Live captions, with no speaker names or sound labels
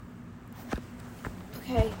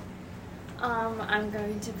Okay. I'm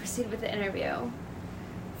going to proceed with the interview.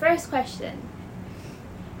 First question.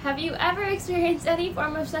 Have you ever experienced any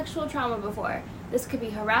form of sexual trauma before? This could be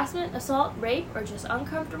harassment, assault, rape, or just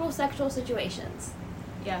uncomfortable sexual situations.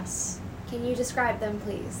 Yes. Can you describe them,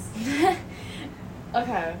 please?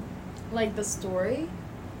 Okay. Like the story?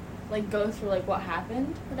 Like go through like what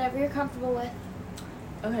happened? Whatever you're comfortable with.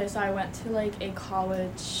 Okay, so I went to like a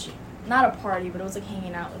college, not a party, but it was like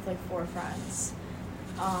hanging out with like 4 friends,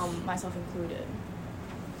 myself included.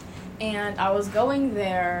 And I was going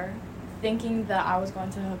there thinking that I was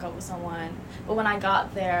going to hook up with someone, but when I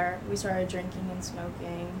got there, we started drinking and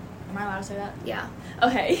smoking. Am I allowed to say that? Yeah.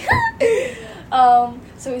 Okay.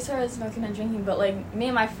 So we started smoking and drinking, but like me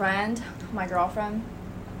and my friend, my girlfriend,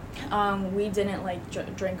 we didn't like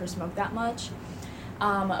drink or smoke that much.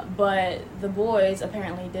 But the boys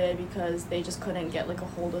apparently did because they just couldn't get like a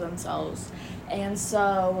hold of themselves. And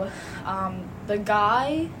so the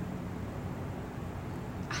guy,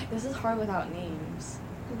 this is hard without names.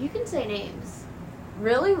 You can say names.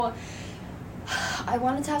 Really? Well, I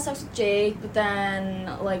wanted to have sex with Jake, but then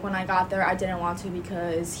like when I got there I didn't want to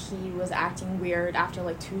because he was acting weird after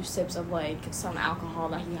like 2 sips of like some alcohol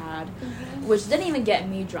that he had, which didn't even get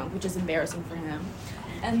me drunk, which is embarrassing for him.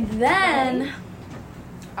 And then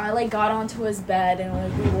I like got onto his bed and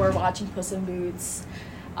like we were watching Puss in Boots,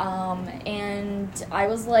 and I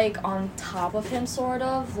was like on top of him sort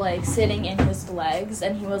of like sitting in his legs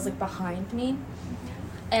and he was like behind me.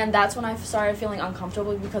 And that's when I started feeling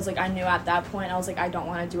uncomfortable because, like, I knew at that point, I was like, I don't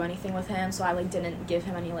want to do anything with him, so I, like, didn't give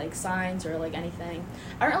him any, like, signs or, like, anything.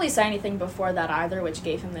 I didn't really say anything before that either, which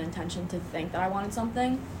gave him the intention to think that I wanted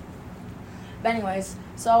something. But anyways,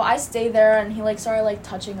 so I stayed there, and he, like, started, like,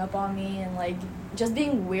 touching up on me and, like, just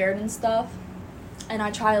being weird and stuff. And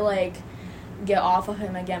I tried to, like, get off of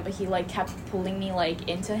him again, but he, like, kept pulling me, like,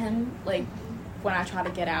 into him, like, when I tried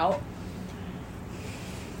to get out.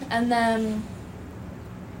 And then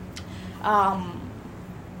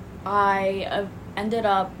I ended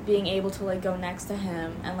up being able to, like, go next to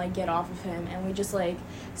him and, like, get off of him, and we just, like,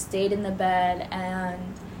 stayed in the bed,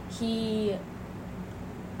 and I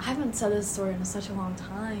haven't said this story in such a long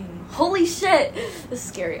time. Holy shit! This is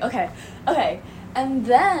scary. Okay, and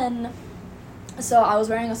then, so I was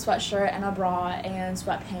wearing a sweatshirt and a bra and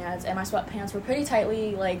sweatpants, and my sweatpants were pretty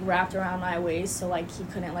tightly, like, wrapped around my waist, so, like, he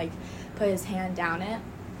couldn't, like, put his hand down it.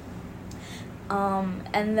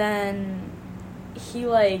 And then he,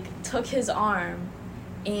 like, took his arm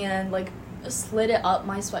and, like, slid it up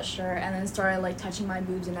my sweatshirt and then started, like, touching my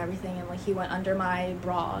boobs and everything, and, like, he went under my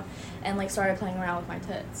bra and, like, started playing around with my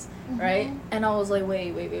tits, right? And I was like,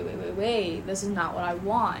 wait, this is not what I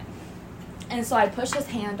want. And so I pushed his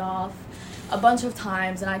hand off a bunch of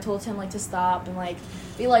times, and I told him, like, to stop and, like,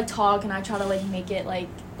 we, like, talk, and I try to, like, make it, like,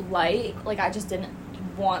 light. Like, I just didn't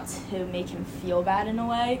want to make him feel bad in a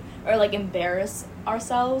way or like embarrass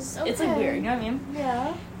ourselves. Okay. It's like weird, you know what I mean?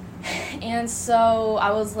 Yeah. And so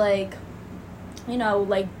I was like, you know,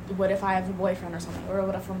 like, what if I have a boyfriend or something, or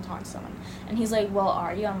what if I'm talking to someone? And he's like, well,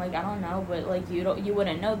 are you? I'm like, I don't know, but like you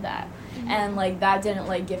wouldn't know that. And like that didn't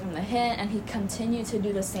like give him the hint, and he continued to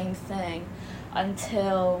do the same thing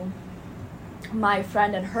until my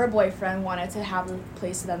friend and her boyfriend wanted to have the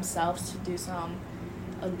place to themselves to do some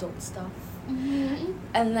adult stuff.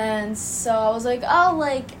 And then so I was like, oh,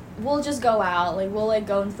 like, we'll just go out, like, we'll like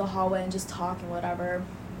go into the hallway and just talk and whatever.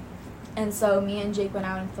 And so me and Jake went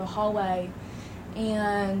out into the hallway,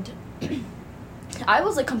 and I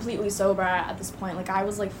was like completely sober at this point. Like, I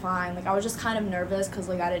was like fine, like I was just kind of nervous because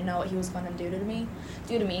like I didn't know what he was gonna do to me.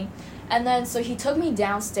 And then so he took me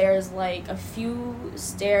downstairs, like a few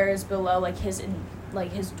stairs below like his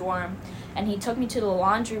dorm, and he took me to the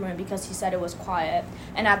laundry room because he said it was quiet.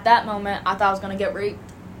 And at that moment, I thought I was gonna get raped.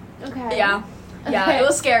 Okay. Yeah, it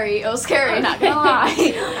was scary. Okay. Not gonna lie.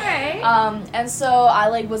 Alright. And so I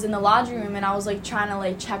like was in the laundry room, and I was like trying to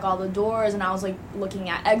like check all the doors, and I was like looking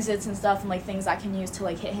at exits and stuff and like things I can use to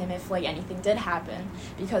like hit him if like anything did happen,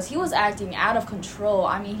 because he was acting out of control.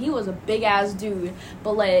 I mean, he was a big ass dude,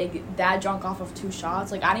 but like that drunk off of 2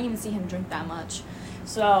 shots. Like, I didn't even see him drink that much,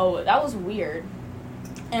 so that was weird.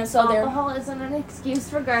 And so alcohol isn't an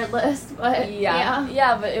excuse regardless, but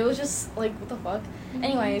yeah, but it was just like, what the fuck.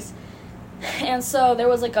 Anyways, and so there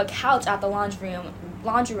was like a couch at the laundry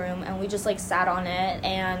room, and we just like sat on it,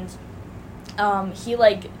 and he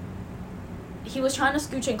was trying to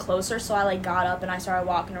scooch in closer, so I like got up and I started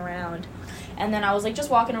walking around, and then I was like just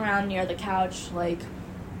walking around near the couch, like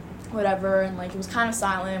whatever, and like it was kind of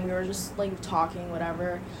silent, we were just like talking,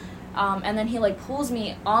 whatever. And then he, like, pulls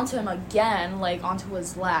me onto him again, like, onto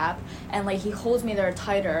his lap, and, like, he holds me there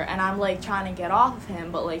tighter, and I'm, like, trying to get off of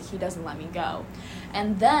him, but, like, he doesn't let me go.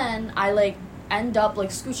 And then I, like, end up, like,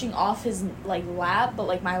 scooching off his, like, lap, but,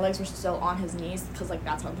 like, my legs were still on his knees, because, like,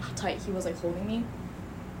 that's how tight he was, like, holding me.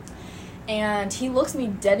 And he looks me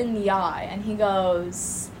dead in the eye, and he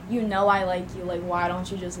goes, you know I like you, like, why don't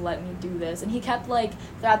you just let me do this? And he kept, like,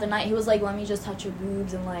 throughout the night, he was like, let me just touch your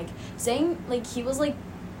boobs, and, like, saying, like, he was, like,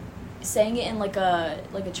 saying it in, like a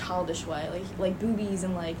childish way, like, boobies,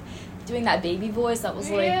 and, like, doing that baby voice that was,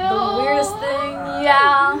 like, the weirdest thing,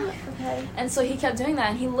 yeah. Okay. And so he kept doing that,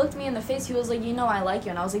 and he looked me in the face, he was like, you know I like you,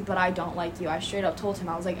 and I was like, but I don't like you. I straight up told him,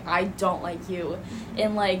 I was like, I don't like you,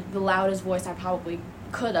 in, like, the loudest voice I probably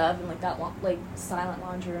could have, in, like, that, like, silent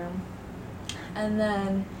laundry room. And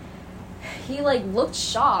then he, like, looked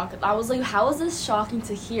shocked. I was like, how is this shocking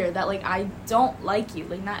to hear, that, like, I don't like you,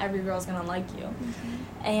 like, not every girl's gonna like you.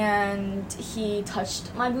 And he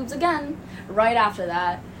touched my boobs again right after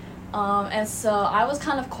that. And so I was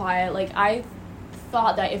kind of quiet. Like, I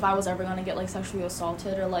thought that if I was ever gonna get, like, sexually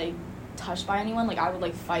assaulted or, like, touched by anyone, like, I would,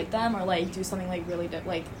 like, fight them or, like, do something, like, really,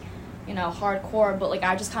 like, you know, hardcore. But, like,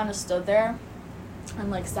 I just kind of stood there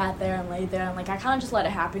and, like, sat there and laid there, and, like, I kind of just let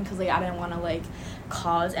it happen because, like, I didn't want to, like,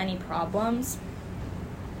 cause any problems.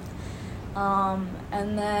 And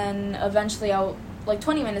then eventually like,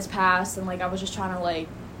 20 minutes passed, and, like, I was just trying to, like,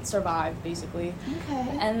 survive, basically.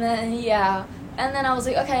 Okay. And then, yeah, and then I was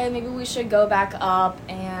like, okay, maybe we should go back up,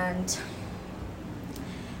 and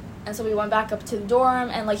so we went back up to the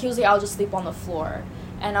dorm, and, like, he was like, I'll just sleep on the floor.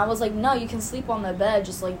 And I was like, no, you can sleep on the bed,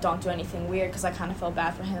 just, like, don't do anything weird, because I kind of felt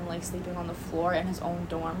bad for him, like, sleeping on the floor in his own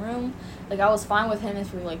dorm room. Like, I was fine with him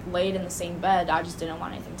if we, like, laid in the same bed, I just didn't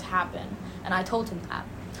want anything to happen. And I told him that.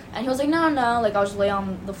 And he was like, no, like, I'll just lay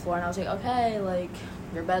on the floor. And I was like, okay, like,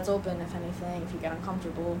 your bed's open, if anything, if you get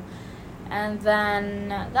uncomfortable. And then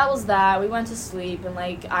that was that. We went to sleep, and,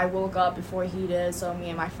 like, I woke up before he did, so me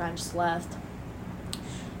and my friend just left.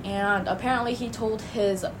 And apparently he told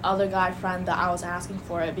his other guy friend that I was asking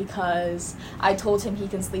for it because I told him he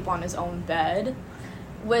can sleep on his own bed,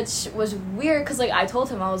 which was weird because, like, I told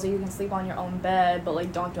him, I was like, you can sleep on your own bed, but,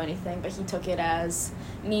 like, don't do anything. But he took it as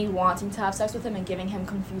me wanting to have sex with him and giving him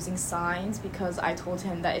confusing signs because I told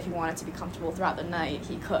him that if he wanted to be comfortable throughout the night,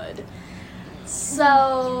 he could.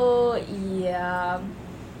 So, yeah.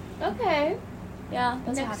 Okay. Yeah,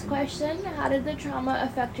 that's Next question. How did the trauma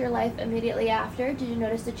affect your life immediately after? Did you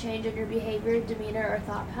notice a change in your behavior, demeanor, or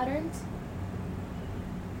thought patterns?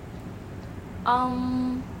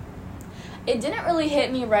 It didn't really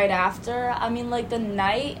hit me right after. I mean, like, the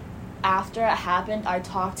night after it happened, I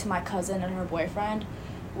talked to my cousin and her boyfriend,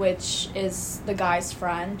 which is the guy's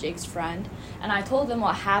friend, Jake's friend, and I told them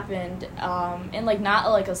what happened, in, like,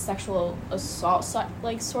 not, like, a sexual assault,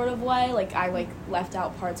 like, sort of way. Like, I, like, left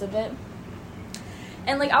out parts of it.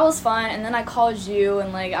 And, like, I was fine, and then I called you,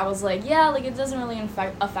 and, like, I was like, yeah, like, it doesn't really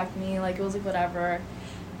affect me, like, it was, like, whatever.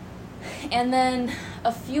 And then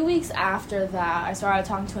a few weeks after that, I started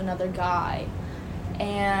talking to another guy,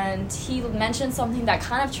 and he mentioned something that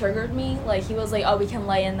kind of triggered me. Like, he was like, oh, we can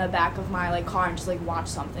lay in the back of my, like, car and just, like, watch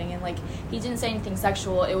something. And, like, he didn't say anything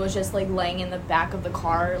sexual. It was just, like, laying in the back of the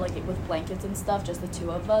car, like, with blankets and stuff, just the two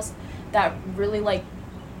of us. That really, like,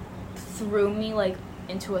 threw me, like,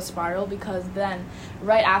 into a spiral, because then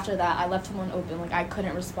right after that I left him open, like, I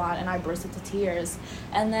couldn't respond, and I burst into tears.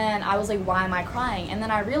 And then I was like, why am I crying? And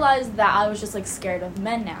then I realized that I was just, like, scared of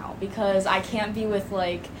men now, because I can't be with,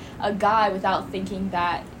 like, a guy without thinking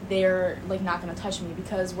that they're, like, not gonna touch me,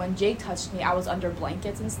 because when Jake touched me, I was under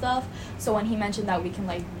blankets and stuff. So when he mentioned that we can,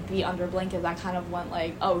 like, be under blankets, I kind of went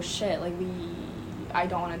like, oh shit, like, I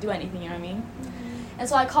don't want to do anything, you know what I mean? And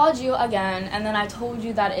so I called you again, and then I told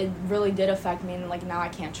you that it really did affect me, and, like, now I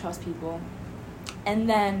can't trust people. And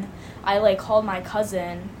then I, like, called my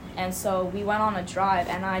cousin, and so we went on a drive,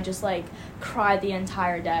 and I just, like, cried the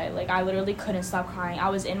entire day. Like, I literally couldn't stop crying. I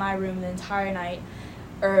was in my room the entire night,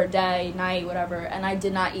 or day, night, whatever, and I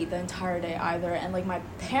did not eat the entire day either. And, like, my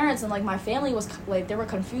parents and, like, my family was, like, they were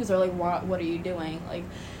confused. They're like, what are you doing? Like,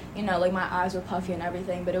 you know, like, my eyes were puffy and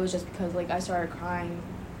everything, but it was just because, like, I started crying,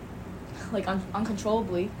 like,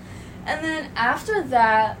 uncontrollably. And then after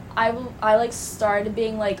that, I like, started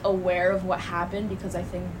being, like, aware of what happened, because I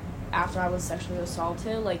think after I was sexually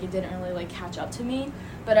assaulted, like, it didn't really, like, catch up to me.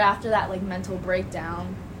 But after that, like, mental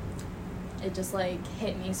breakdown, it just, like,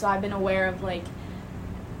 hit me. So I've been aware of, like,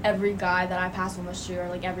 every guy that I pass on the street, or,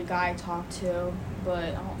 like, every guy I talk to, but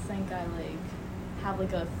I don't think I, like, have,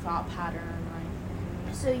 like, a thought pattern or anything.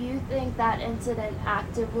 So you think that incident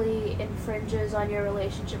actively infringes on your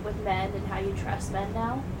relationship with men and how you trust men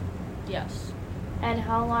now? Yes. And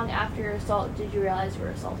how long after your assault did you realize you were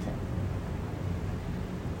assaulted?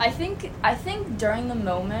 I think during the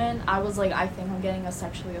moment I was like, I think I'm getting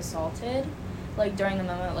sexually assaulted. Like during the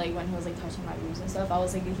moment, like when he was like touching my boobs and stuff, I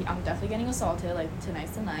was like, I'm definitely getting assaulted. Like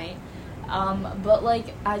tonight's the night. But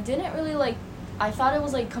like I didn't really like. I thought it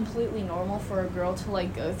was like completely normal for a girl to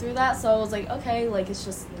like go through that. So I was like, okay, like it's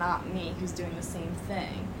just not me who's doing the same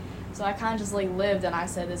thing. So I kind of just like lived and I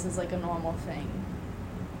said this is like a normal thing.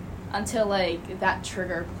 Until like that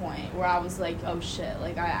trigger point where I was like, oh shit,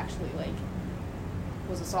 like I actually like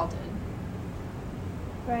was assaulted.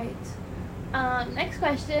 Right. Next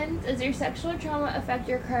question. Does your sexual trauma affect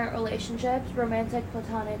your current relationships, romantic,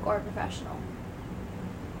 platonic, or professional?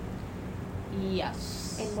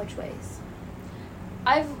 Yes. In which ways?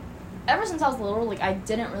 Ever since I was little, like, I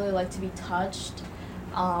didn't really like to be touched.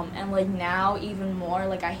 And, like, now even more,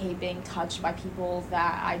 like, I hate being touched by people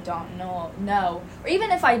that I don't know. Or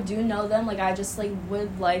even if I do know them, like, I just, like,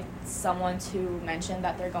 would like someone to mention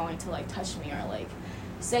that they're going to, like, touch me or, like,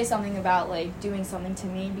 say something about, like, doing something to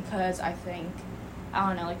me because I think, I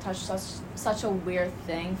don't know, like, touch such a weird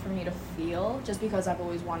thing for me to feel just because I've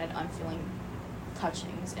always wanted unfeeling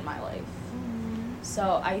touchings in my life. Mm-hmm.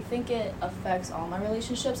 So I think it affects all my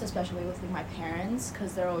relationships, especially with, like, my parents,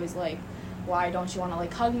 because they're always, like, why don't you want to,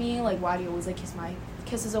 like, hug me? Like, why do you always, like, kiss my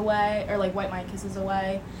kisses away? Or, like, wipe my kisses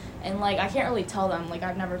away? And, like, I can't really tell them. Like,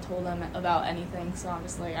 I've never told them about anything, so I'm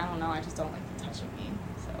just, like, I don't know. I just don't like them touching me.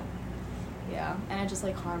 So, yeah. And it just,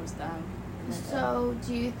 like, harms them. So,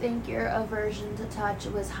 do you think your aversion to touch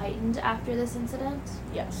was heightened after this incident?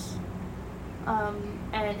 Yes.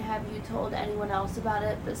 And have you told anyone else about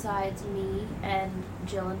it besides me and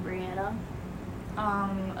Jill and Brianna?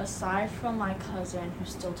 Aside from my cousin who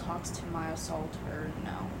still talks to my assaulter,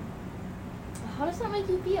 no. How does that make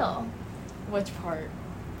you feel? Which part?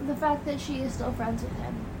 The fact that she is still friends with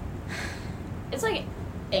him. It's like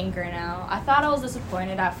anger now. I thought I was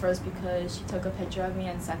disappointed at first because she took a picture of me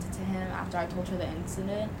and sent it to him after I told her the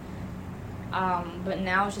incident. But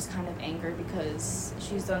now it's just kind of anger because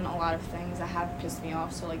she's done a lot of things that have pissed me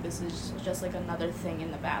off. So, like, this is just, like, another thing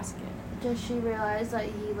in the basket. Does she realize that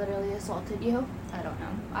he literally assaulted you? I don't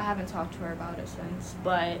know. I haven't talked to her about it since.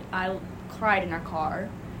 But I cried in our car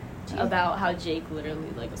about how Jake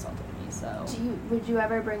literally, like, assaulted me, so. Would you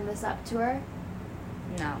ever bring this up to her?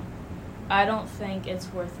 No. I don't think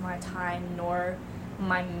it's worth my time nor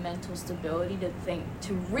my mental stability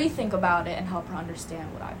to rethink about it and help her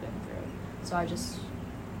understand what I've been through. So I just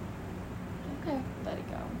let it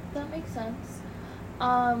go. That makes sense.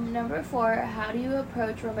 Number 4, how do you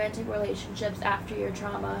approach romantic relationships after your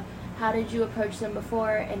trauma? How did you approach them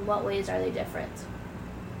before? In what ways are they different?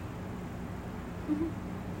 Mm-hmm.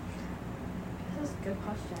 This is a good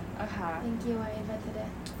question. Okay. Thank you, I invented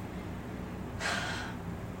it.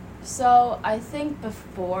 So I think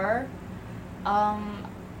before,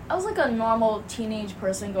 I was like a normal teenage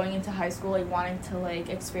person going into high school, like wanting to like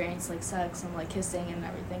experience like sex and like kissing and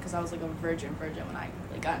everything, because I was like a virgin when I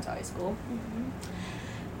like got into high school.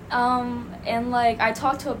 Mm-hmm. And like I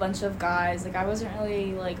talked to a bunch of guys. Like I wasn't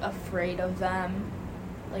really like afraid of them.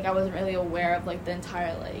 Like I wasn't really aware of like the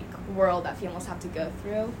entire like world that females have to go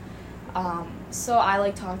through. So I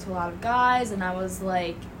like talked to a lot of guys, and I was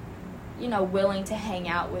like, you know, willing to hang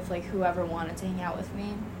out with like whoever wanted to hang out with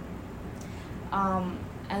me.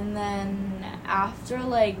 And then after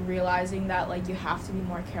like realizing that like you have to be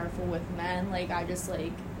more careful with men, like I just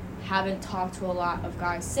like haven't talked to a lot of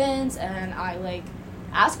guys since, and I like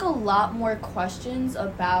ask a lot more questions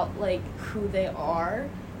about like who they are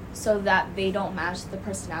so that they don't match the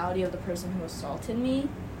personality of the person who assaulted me.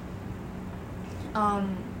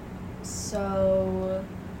 So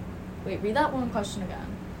wait, read that one question again.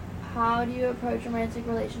 How do you approach romantic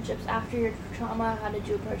relationships after your trauma? How did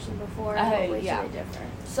you approach them before? And what ways are they different?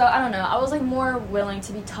 So I don't know. I was like more willing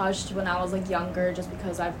to be touched when I was like younger, just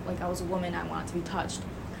because I was a woman. I wanted to be touched.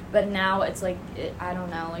 But now it's like I don't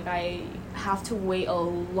know. Like I have to wait a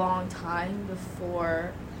long time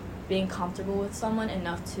before being comfortable with someone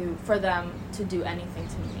enough for them to do anything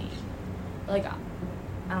to me. Like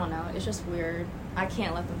I don't know. It's just weird. I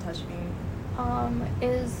can't let them touch me.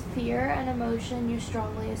 Is fear an emotion you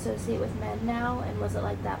strongly associate with men now, and was it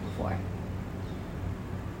like that before?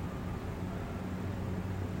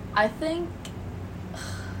 I think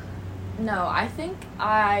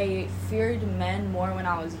I feared men more when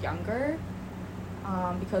I was younger,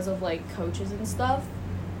 because of like coaches and stuff,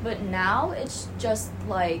 but now it's just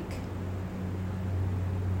like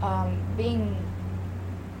being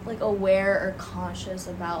like aware or conscious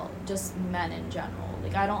about just men in general.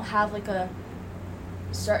 Like I don't have like a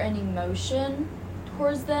certain emotion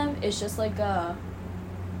towards them. It's just like I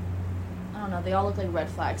don't know, they all look like red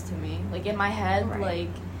flags to me. Like, in my head, Right. like,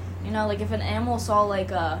 you know, like, if an animal saw,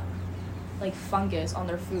 like, a, like, fungus on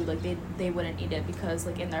their food, like, they wouldn't eat it because,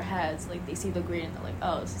 like, in their heads, like, they see the green and they're like,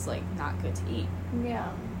 oh, this is, like, not good to eat. Yeah.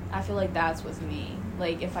 I feel like that's with me.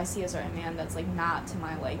 Like, if I see a certain man that's, like, not to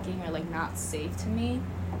my liking or, like, not safe to me,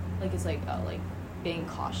 like, it's, like, oh, like, being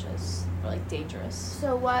cautious or, like, dangerous.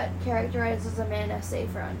 So what characterizes a man as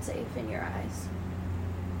safe or unsafe in your eyes?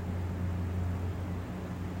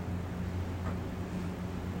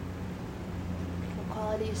 What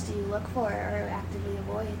qualities do you look for or actively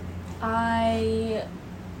avoid?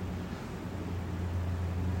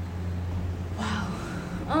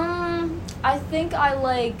 I think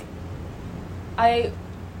I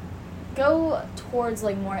go towards,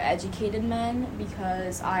 like, more educated men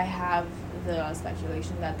because I have the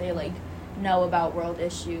speculation that they, like, know about world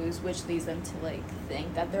issues, which leads them to, like,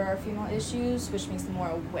 think that there are female issues, which makes them more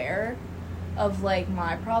aware of, like,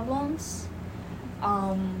 my problems.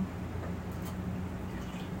 I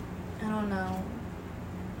don't know.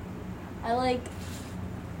 I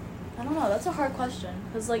don't know, that's a hard question,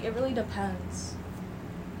 because, like, it really depends.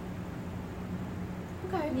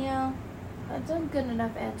 Okay. Yeah. That's a good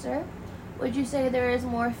enough answer. Would you say there is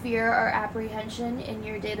more fear or apprehension in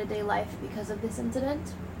your day-to-day life because of this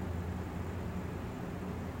incident?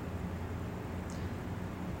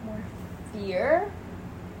 More fear?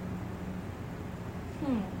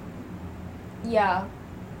 Yeah.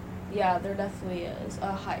 Yeah, there definitely is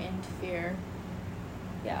a heightened fear.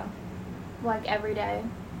 Yeah. Like every day?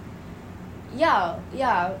 Yeah,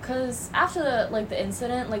 because after the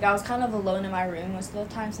incident, like, I was kind of alone in my room most of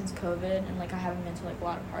the time since COVID, and, like, I haven't been to, like, a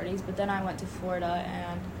lot of parties, but then I went to Florida,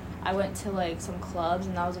 and I went to, like, some clubs,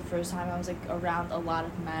 and that was the first time I was, like, around a lot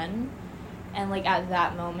of men, and, like, at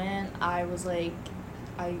that moment, I was, like,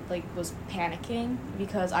 was panicking,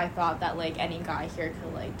 because I thought that, like, any guy here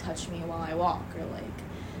could, like, touch me while I walk, or, like,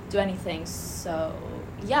 do anything, so,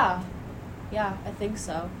 yeah, I think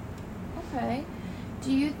so. Okay.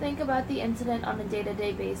 Do you think about the incident on a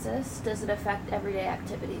day-to-day basis? Does it affect everyday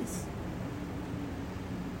activities?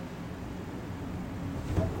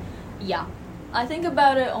 Yeah. I think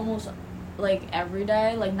about it almost, like, every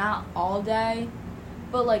day. Like, not all day.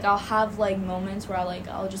 But, like, I'll have, like, moments where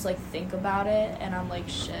I'll just, like, think about it. And I'm like,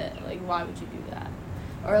 shit, like, why would you do that?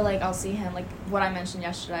 Or, like, I'll see him, like, what I mentioned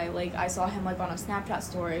yesterday. Like, I saw him, like, on a Snapchat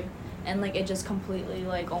story. And, like, it just completely,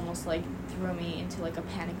 like, almost, like, threw me into, like, a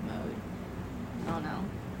panic mode. I don't know.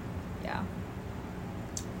 Yeah.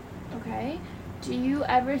 Okay. Do you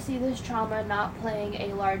ever see this trauma not playing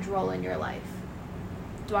a large role in your life?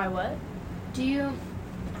 Do I what? Do you...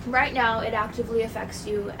 Right now, it actively affects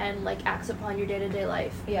you and, like, acts upon your day-to-day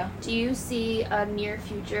life. Yeah. Do you see a near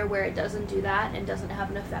future where it doesn't do that and doesn't have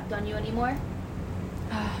an effect on you anymore?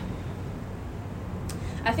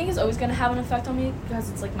 I think it's always going to have an effect on me because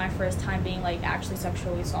it's, like, my first time being, like, actually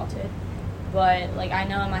sexually assaulted. But, like, I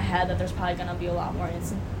know in my head that there's probably going to be a lot more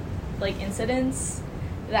incidents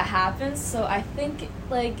that happen. So I think,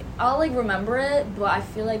 like, I'll, like, remember it, but I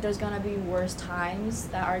feel like there's going to be worse times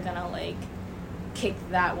that are going to, like, kick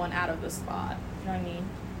that one out of the spot. You know what I mean?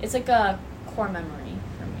 It's, like, a core memory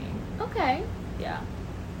for me. Okay. Yeah.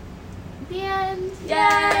 The end.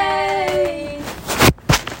 Yay!